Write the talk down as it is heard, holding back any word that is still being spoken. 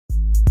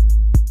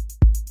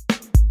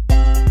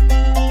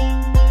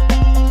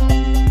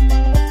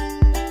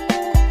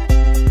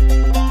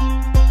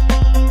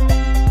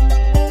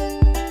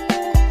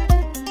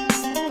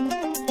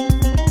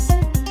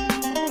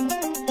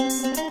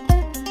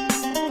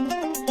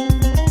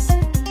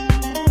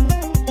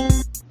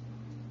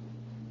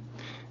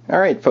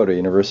Alright, Photo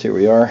Universe, here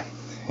we are.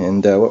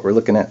 And what we're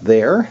looking at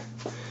there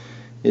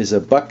is a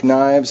Buck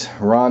Knives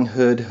Ron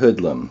Hood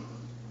Hoodlum.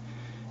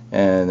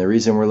 And the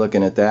reason we're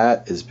looking at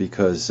that is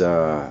because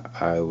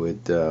I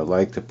would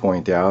like to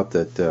point out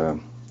that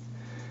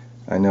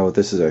I know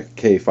this is a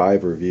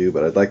K-5 review,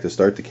 but I'd like to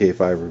start the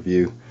K-5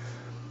 review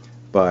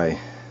by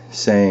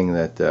saying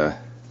that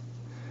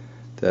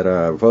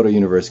Photo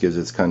Universe gives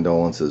its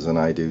condolences, and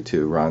I do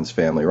to Ron's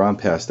family. Ron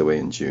passed away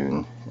in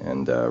June,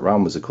 and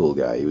Ron was a cool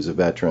guy. He was a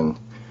veteran,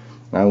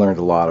 and I learned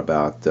a lot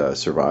about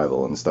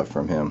survival and stuff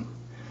from him,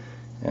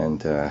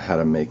 and how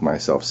to make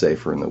myself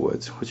safer in the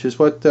woods, which is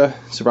what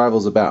survival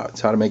is about.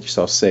 It's how to make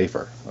yourself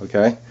safer,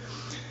 okay?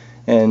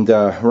 And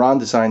Ron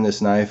designed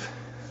this knife,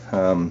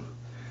 and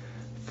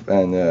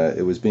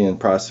it was being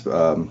produced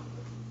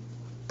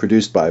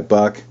by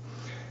Buck,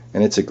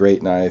 and it's a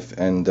great knife.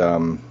 And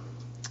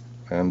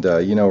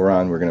you know,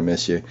 Ron, we're going to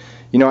miss you.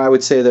 You know, I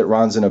would say that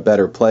Ron's in a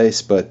better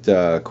place, but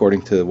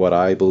according to what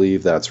I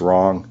believe, that's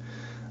wrong.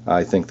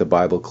 I think the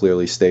Bible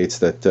clearly states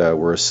that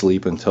we're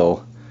asleep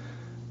until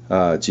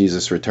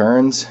Jesus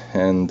returns,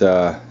 and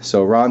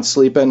so Ron's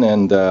sleeping,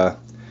 and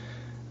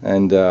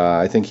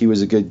I think he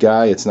was a good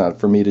guy. It's not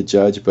for me to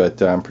judge, but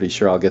I'm pretty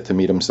sure I'll get to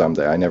meet him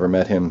someday. I never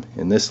met him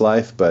in this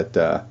life, but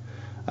I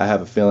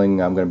have a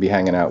feeling I'm going to be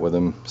hanging out with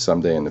him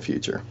someday in the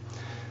future.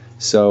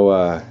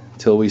 So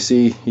till we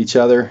see each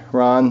other,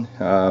 Ron,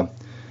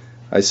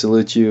 I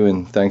salute you,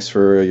 and thanks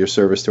for your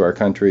service to our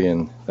country,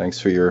 and thanks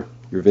for your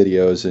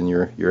videos and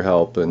your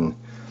help, and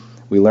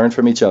we learn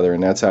from each other,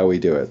 and that's how we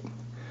do it.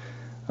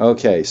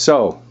 Okay,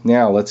 so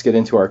now let's get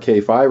into our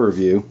K-5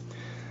 review.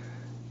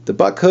 The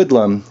Buck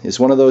Hoodlum is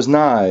one of those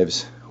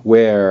knives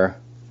where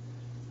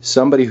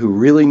somebody who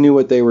really knew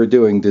what they were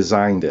doing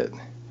designed it,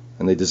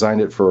 and they designed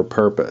it for a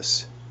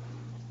purpose,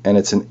 and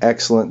it's an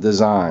excellent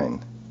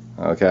design,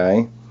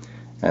 okay?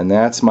 And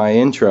that's my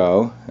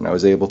intro, and I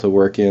was able to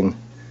work in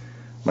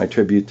my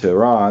tribute to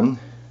Ron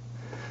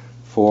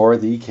for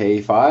the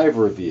K-5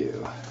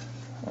 review.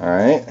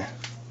 Alright,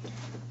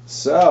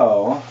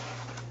 so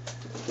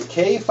the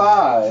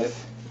K-5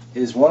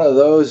 is one of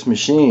those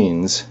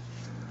machines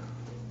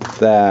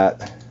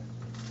that,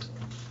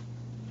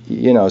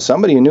 you know,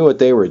 somebody who knew what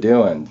they were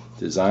doing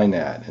designed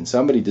that, and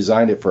somebody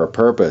designed it for a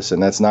purpose,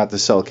 and that's not to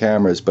sell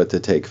cameras but to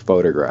take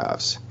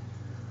photographs.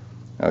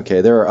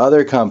 Okay, there are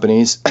other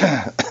companies,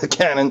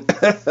 Canon,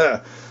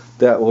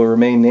 that will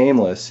remain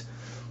nameless,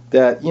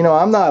 that, you know,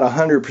 I'm not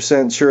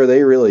 100% sure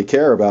they really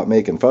care about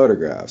making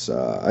photographs.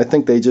 I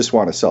think they just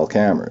want to sell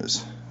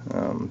cameras.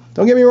 Don't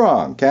get me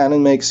wrong,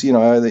 Canon makes, you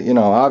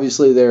know,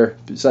 obviously they're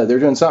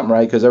doing something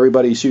right because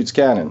everybody shoots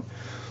Canon.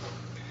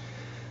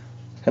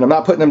 And I'm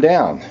not putting them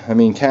down. I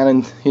mean,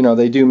 Canon, you know,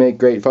 they do make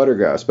great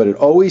photographs, but it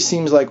always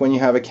seems like when you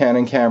have a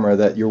Canon camera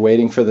that you're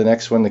waiting for the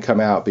next one to come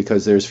out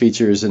because there's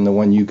features in the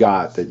one you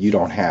got that you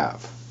don't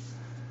have.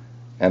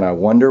 And I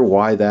wonder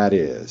why that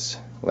is.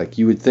 Like,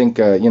 you would think,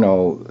 you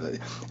know,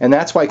 and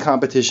that's why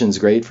competition's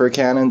great for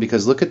Canon,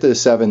 because look at the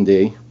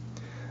 7D.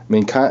 I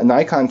mean,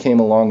 Nikon came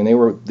along and they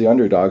were the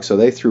underdog, so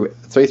they threw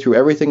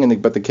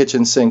everything but the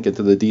kitchen sink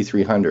into the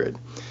D300.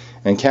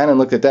 And Canon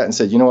looked at that and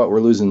said, you know what,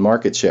 we're losing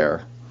market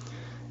share.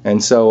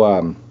 And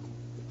so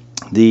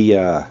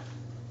the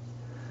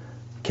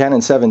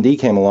Canon 7D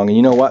came along, and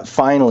you know what?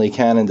 Finally,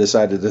 Canon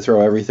decided to throw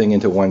everything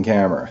into one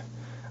camera.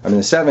 I mean,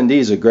 the 7D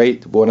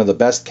is one of the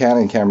best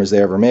Canon cameras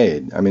they ever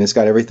made. I mean, it's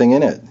got everything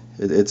in it.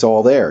 It's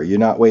all there. You're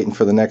not waiting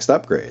for the next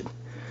upgrade.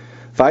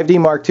 5D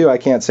Mark II, I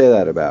can't say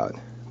that about.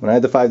 When I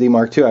had the 5D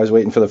Mark II, I was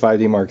waiting for the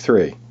 5D Mark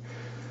III.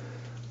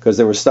 Because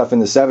there was stuff in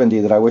the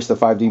 7D that I wish the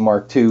 5D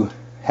Mark II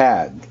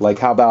had. Like,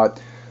 how about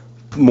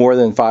more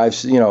than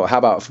how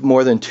about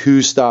more than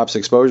 2 stops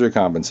exposure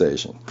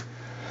compensation?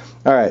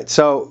 All right,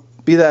 so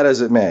be that as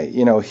it may,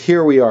 you know,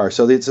 here we are.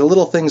 So it's the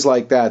little things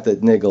like that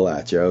that niggle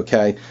at you,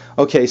 okay?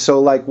 Okay,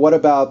 so like, what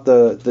about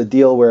the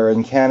deal where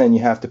in Canon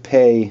you have to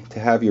pay to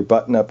have your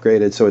button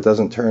upgraded so it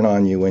doesn't turn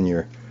on you when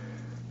you're,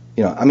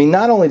 you know, I mean,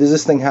 not only does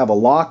this thing have a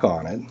lock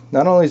on it,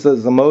 not only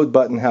does the mode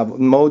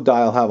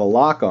dial have a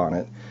lock on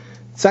it,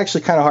 it's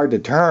actually kind of hard to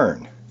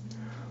turn.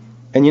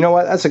 And you know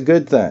what? That's a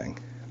good thing.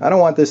 I don't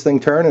want this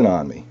thing turning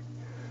on me.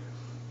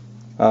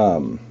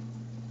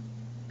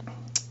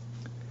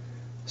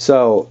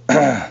 So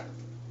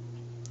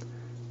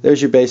there's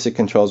your basic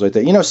controls right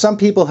there. You know, some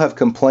people have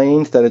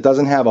complained that it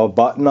doesn't have a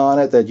button on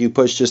it that you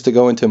push just to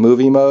go into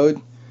movie mode.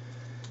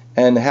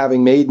 And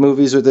having made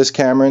movies with this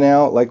camera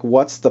now, like,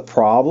 what's the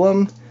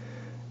problem?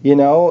 You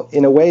know,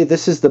 in a way,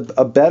 this is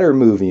a better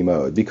movie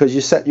mode, because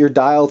you set your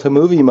dial to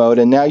movie mode,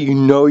 and now you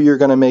know you're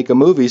going to make a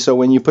movie. So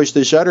when you push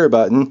the shutter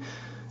button,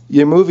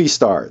 your movie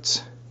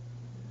starts.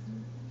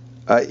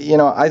 You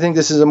know, I think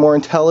this is a more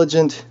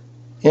intelligent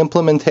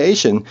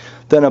implementation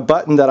than a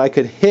button that I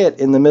could hit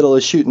in the middle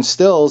of shooting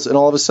stills, and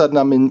all of a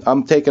sudden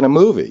I'm taking a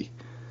movie.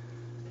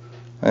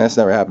 And that's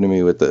never happened to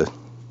me with the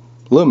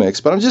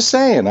Lumix, but I'm just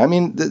saying, I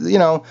mean, you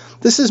know,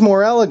 this is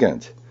more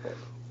elegant.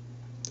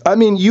 I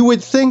mean, you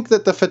would think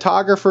that the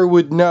photographer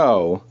would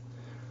know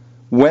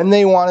when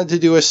they wanted to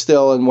do a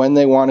still and when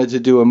they wanted to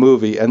do a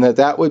movie, and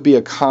that would be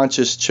a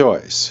conscious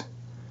choice.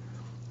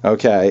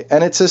 Okay,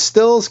 and it's a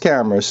stills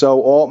camera,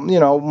 so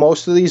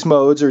most of these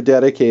modes are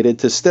dedicated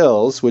to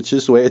stills, which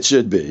is the way it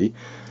should be.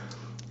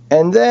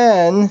 And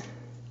then,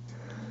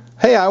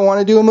 hey, I want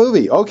to do a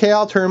movie. Okay,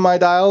 I'll turn my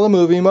dial to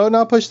movie mode and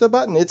I'll push the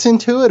button. It's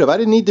intuitive. I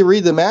didn't need to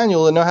read the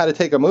manual to know how to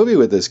take a movie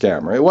with this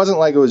camera. It wasn't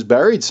like it was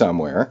buried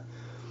somewhere.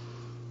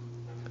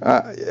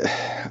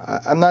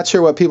 I'm not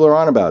sure what people are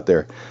on about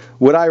there.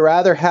 Would I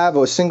rather have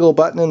a single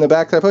button in the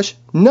back that I push?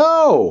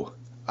 No!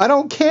 I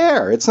don't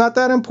care. It's not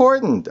that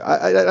important.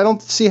 I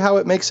don't see how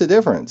it makes a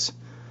difference.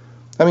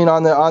 I mean,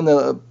 on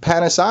the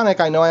Panasonic,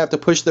 I know I have to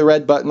push the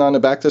red button on the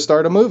back to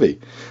start a movie.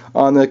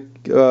 On the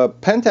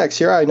Pentax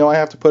here, I know I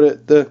have to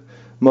put the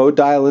mode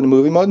dial into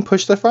movie mode and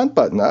push the front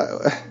button.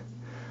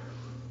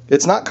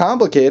 It's not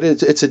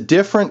complicated. It's a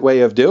different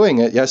way of doing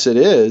it. Yes, it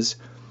is.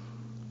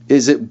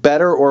 Is it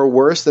better or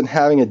worse than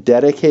having a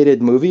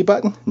dedicated movie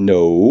button?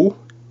 No.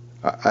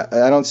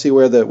 I don't see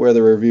where the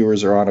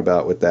reviewers are on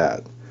about with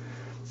that.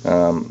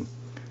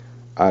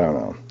 I don't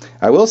know.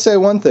 I will say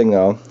one thing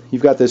though.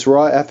 You've got this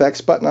raw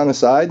FX button on the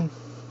side,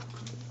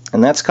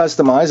 and that's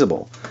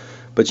customizable.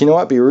 But you know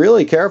what? Be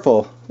really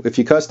careful if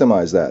you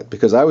customize that,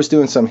 because I was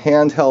doing some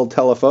handheld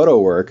telephoto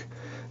work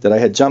that I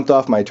had jumped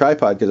off my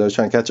tripod because I was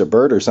trying to catch a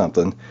bird or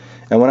something.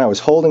 And when I was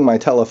holding my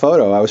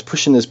telephoto, I was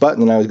pushing this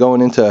button and I was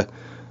going into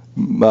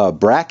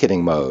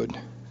bracketing mode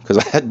because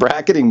I had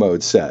bracketing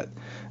mode set.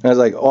 And I was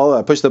like,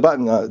 I pushed the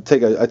button, I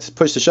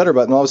pushed the shutter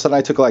button, all of a sudden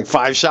I took like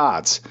 5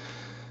 shots.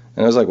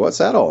 And I was like, what's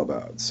that all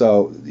about?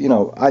 So,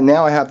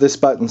 now I have this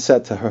button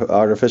set to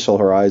artificial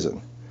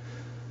horizon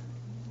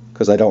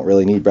because I don't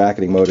really need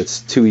bracketing mode. It's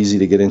too easy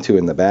to get into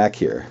in the back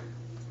here.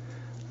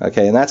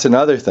 Okay, and that's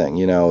another thing,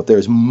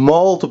 there's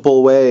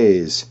multiple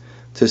ways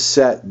to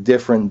set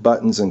different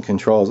buttons and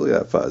controls. Look at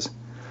that fuzz.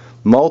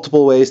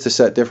 Multiple ways to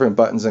set different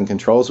buttons and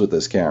controls with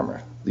this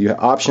camera. The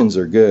options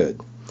are good.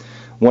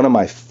 One of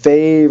my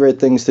favorite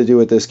things to do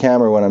with this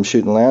camera when I'm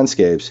shooting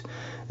landscapes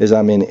is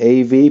I'm in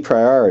AV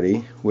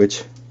priority,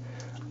 which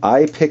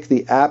I pick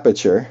the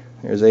aperture.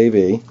 There's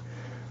AV.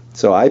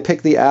 So I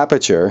pick the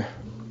aperture,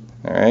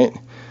 all right,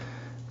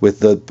 with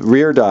the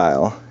rear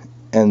dial,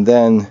 and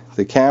then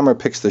the camera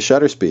picks the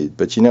shutter speed.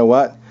 But you know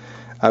what?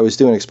 I was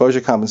doing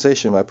exposure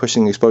compensation by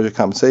pushing the exposure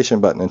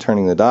compensation button and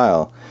turning the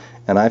dial,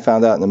 and I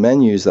found out in the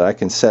menus that I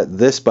can set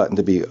this button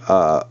to be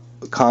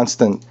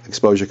constant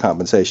exposure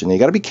compensation. Now, you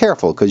got to be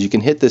careful because you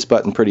can hit this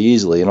button pretty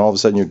easily, and all of a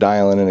sudden you're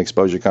dialing in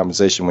exposure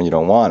compensation when you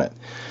don't want it.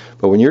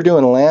 But when you're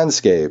doing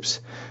landscapes,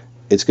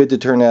 it's good to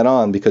turn that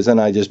on, because then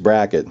I just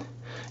bracket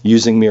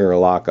using mirror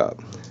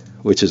lockup,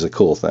 which is a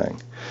cool thing,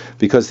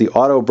 because the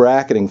auto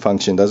bracketing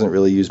function doesn't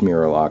really use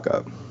mirror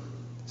lockup.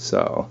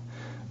 So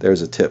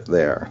there's a tip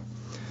there.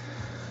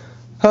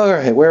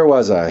 Alright, where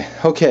was I?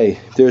 Okay,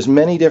 there's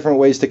many different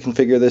ways to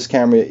configure this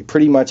camera.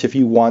 Pretty much if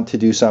you want to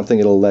do something,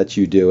 it'll let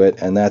you do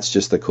it, and that's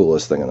just the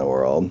coolest thing in the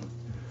world.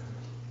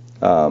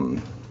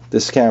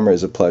 This camera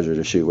is a pleasure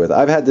to shoot with.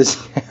 I've had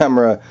this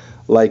camera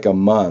like a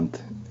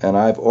month, and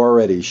I've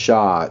already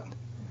shot,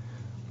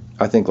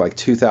 I think, like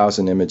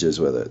 2,000 images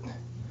with it.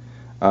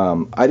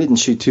 I didn't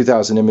shoot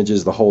 2,000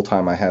 images the whole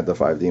time I had the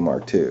 5D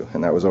Mark II,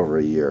 and that was over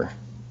a year.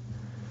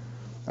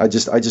 I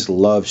just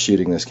love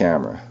shooting this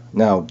camera.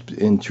 Now,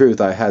 in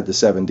truth, I had the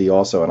 7D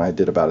also, and I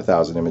did about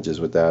 1,000 images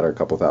with that, or a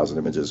couple thousand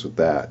images with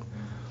that.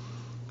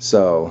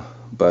 So,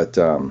 but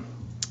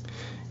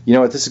you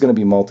know what? This is going to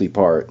be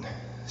multi-part.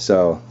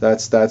 So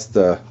that's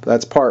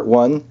part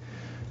 1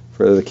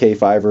 for the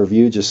K-5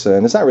 review.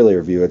 And it's not really a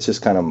review. It's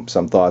just kind of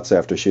some thoughts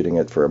after shooting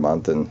it for a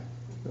month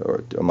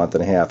or a month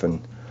and a half,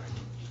 and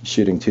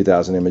shooting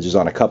 2,000 images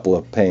on a couple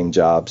of paying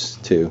jobs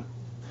too.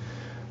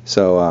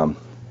 So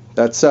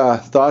that's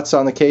thoughts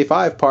on the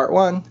K-5 part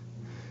 1.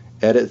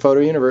 Edit Photo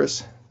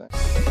Universe.